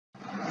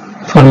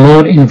For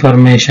more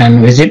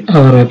information, visit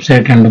our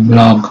website and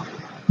blog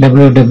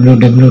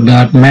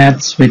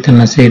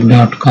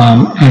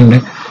www.mathswithnasir.com and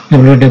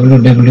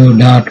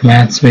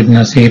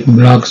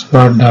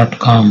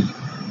www.mathswithnasirblogspot.com.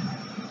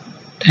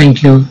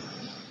 Thank you.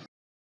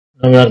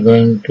 Now we are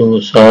going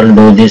to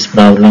do this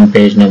problem,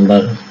 page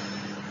number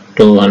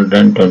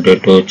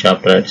 222,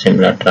 chapter at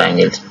similar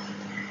triangles.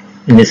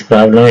 In this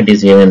problem, it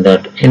is given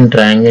that in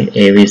triangle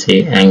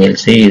ABC, angle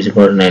C is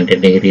equal to 90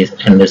 degrees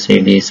and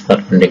CD is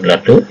perpendicular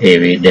to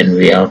AB. Then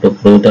we have to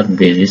prove that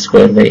BC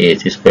square by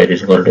AC square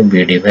is equal to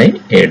BD by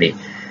AD.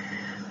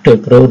 To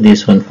prove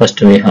this one,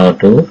 first we have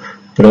to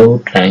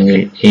prove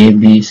triangle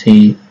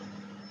ABC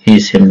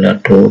is similar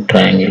to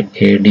triangle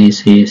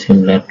ADC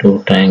similar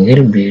to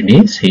triangle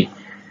BDC.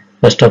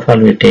 First of all,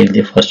 we take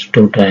the first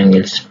two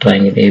triangles,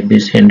 triangle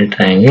ABC and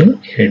triangle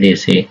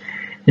ADC.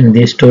 In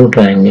these two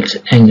triangles,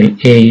 angle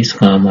A is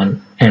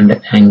common and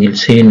angle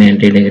C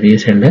 90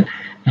 degrees and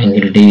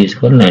angle D is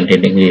equal 90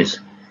 degrees.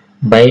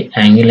 By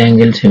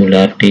angle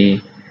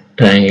similarity,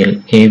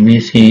 triangle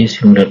ABC is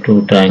similar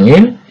to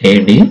triangle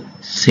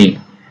ADC.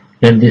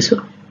 Let this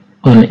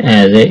one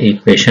as a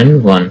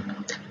equation 1.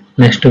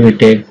 Next we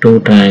take two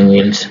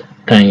triangles,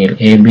 triangle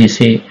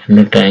ABC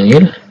and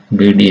triangle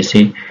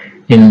BDC.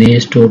 In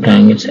these two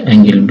triangles,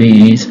 angle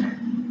B is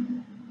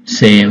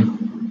same,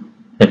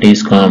 that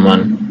is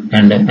common,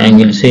 and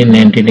angle C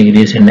 90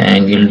 degrees and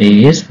angle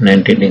D is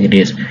 90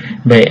 degrees.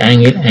 By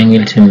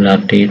angle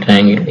similarity,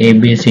 triangle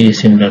ABC is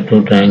similar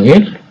to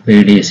triangle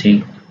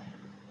BDC.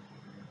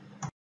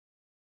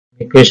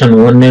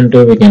 Equation 1 and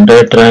 2 we can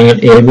write triangle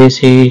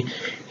ABC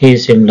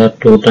is similar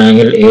to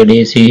triangle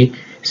ADC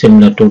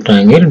similar to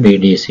triangle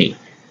BDC.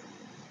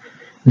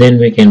 Then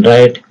we can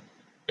write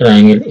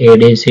triangle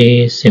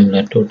ADC is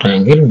similar to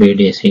triangle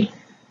BDC.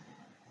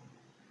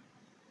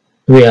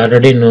 We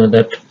already know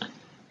that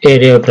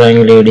area of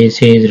triangle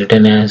ADC is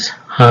written as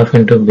half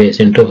into base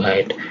into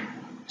height.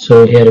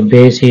 So here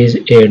base is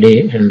AD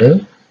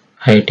and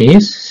height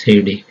is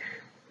CD.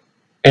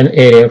 And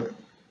area of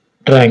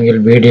triangle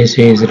BDC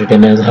is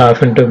written as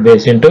half into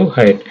base into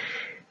height.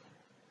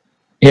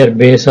 Here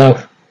base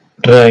of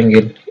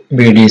triangle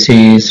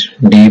BDC is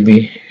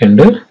DB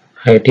and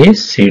height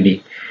is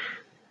CD.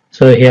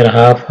 So here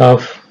half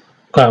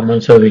common,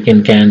 so we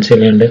can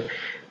cancel and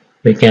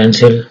we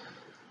cancel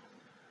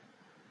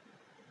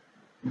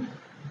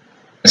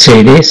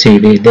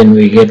CD, then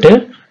we get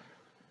AD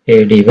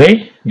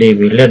by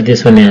DB. Let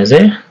this one as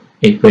a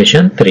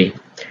equation 3.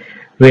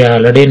 We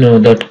already know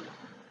that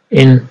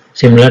in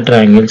similar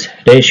triangles,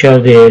 ratio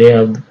of the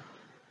area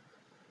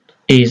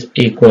is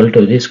equal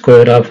to the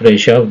square of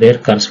ratio of their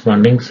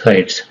corresponding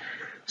sides.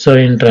 So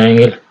in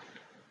triangle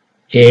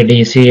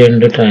ADC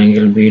and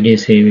triangle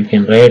BDC, we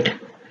can write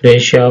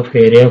ratio of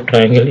area of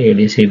triangle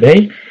ADC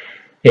by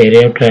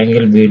area of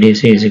triangle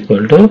BDC is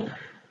equal to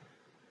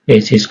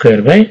AC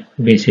square by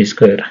BC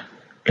square.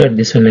 Let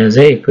this one as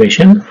a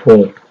equation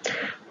 4.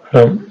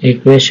 From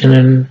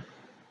equation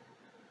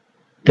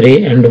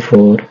 3 and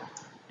 4,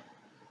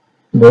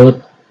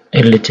 both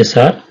LHS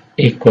are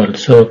equal,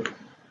 so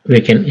we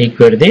can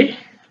equate the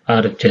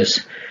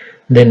RHS.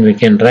 Then we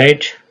can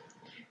write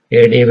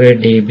AD by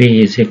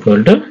DB is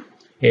equal to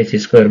AC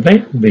square by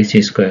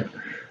BC square.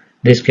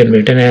 This can be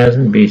written as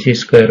BC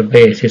square by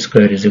AC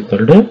square is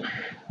equal to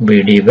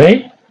BD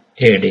by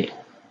AD.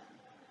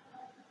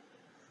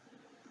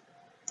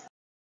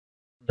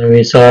 Now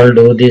we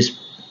do this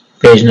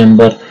page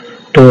number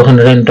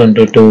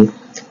 222,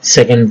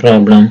 second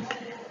problem.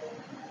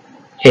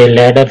 A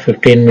ladder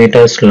 15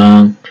 meters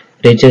long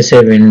reaches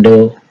a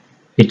window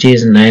which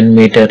is 9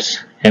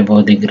 meters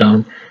above the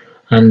ground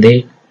on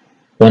the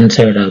one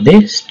side of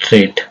the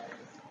street.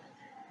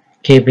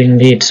 Keeping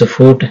its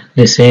foot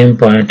the same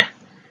point,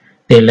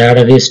 the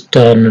ladder is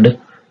turned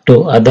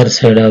to other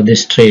side of the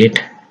street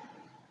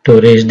to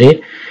reach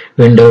the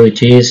window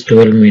which is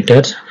 12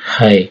 meters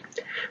high.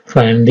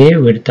 Find the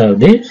width of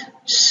the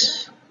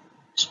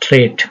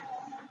street.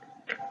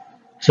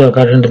 So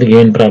according to the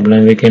given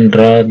problem, we can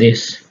draw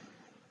these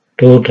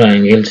two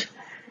triangles.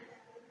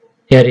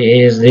 Here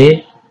A is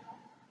the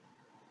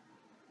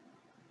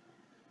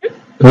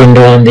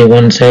window on the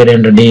one side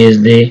and D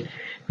is the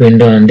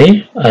window on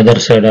the other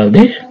side of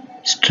the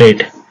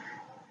street.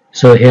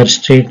 So here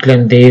street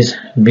length is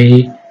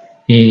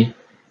BE.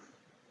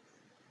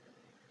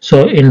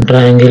 So in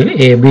triangle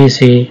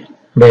ABC,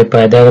 by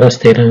Pythagoras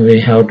theorem, we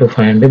have to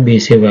find the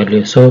BC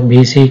value. So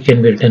BC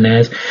can be written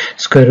as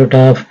square root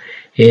of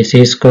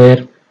AC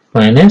square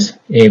minus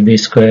AB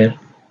square.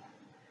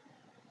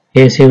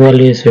 AC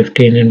value is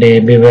 15 and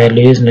AB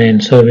value is 9.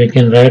 So we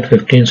can write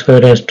 15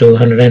 square as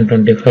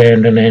 225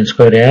 and 9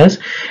 square as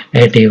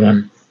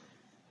 81.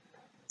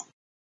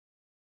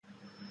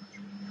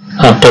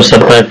 After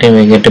subtracting,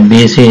 we get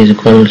BC is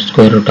equal to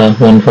square root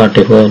of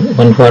 144.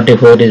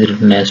 144 is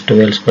written as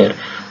 12 square.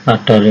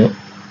 After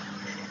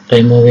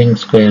removing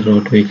square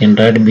root, we can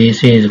write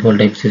BC is equal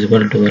to x is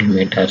equal to 12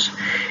 meters.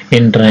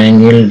 In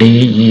triangle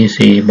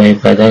DEC, by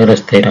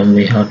Pythagoras theorem,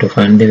 we have to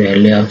find the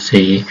value of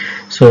CE.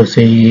 So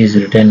CE is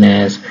written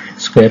as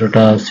square root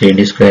of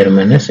CD square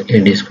minus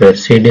AD square.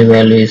 CD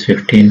value is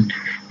 15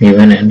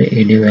 given and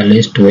AD value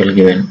is 12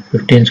 given.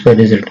 15 square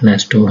is written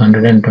as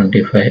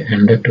 225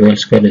 and 12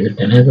 square is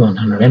written as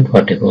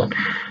 144.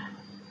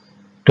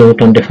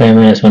 225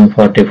 minus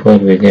 144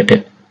 we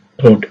get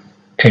root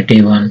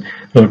 81.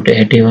 Root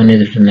 81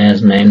 is written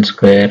as 9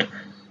 square.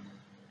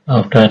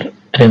 After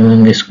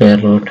removing the square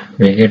root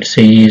we get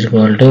C is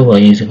equal to Y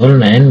is equal to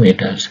 9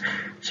 meters.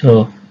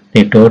 So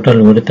the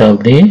total width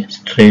of the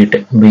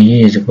street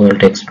B is equal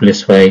to X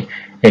plus Y.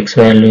 X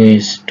value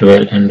is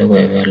 12 and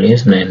Y value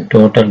is 9.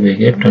 Total we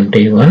get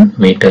 21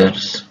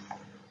 meters.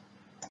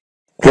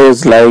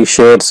 Please like,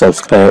 share,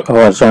 subscribe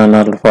our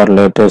channel for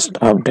latest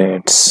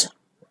updates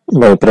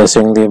by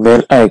pressing the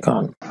bell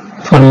icon.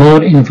 For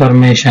more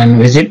information,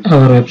 visit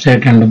our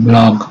website and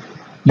blog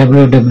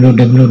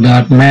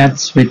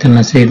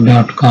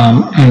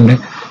www.mathswithnaseer.com and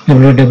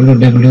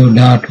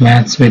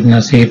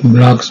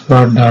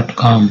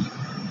www.mathswithnaseerblogspot.com.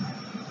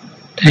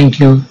 Thank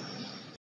you.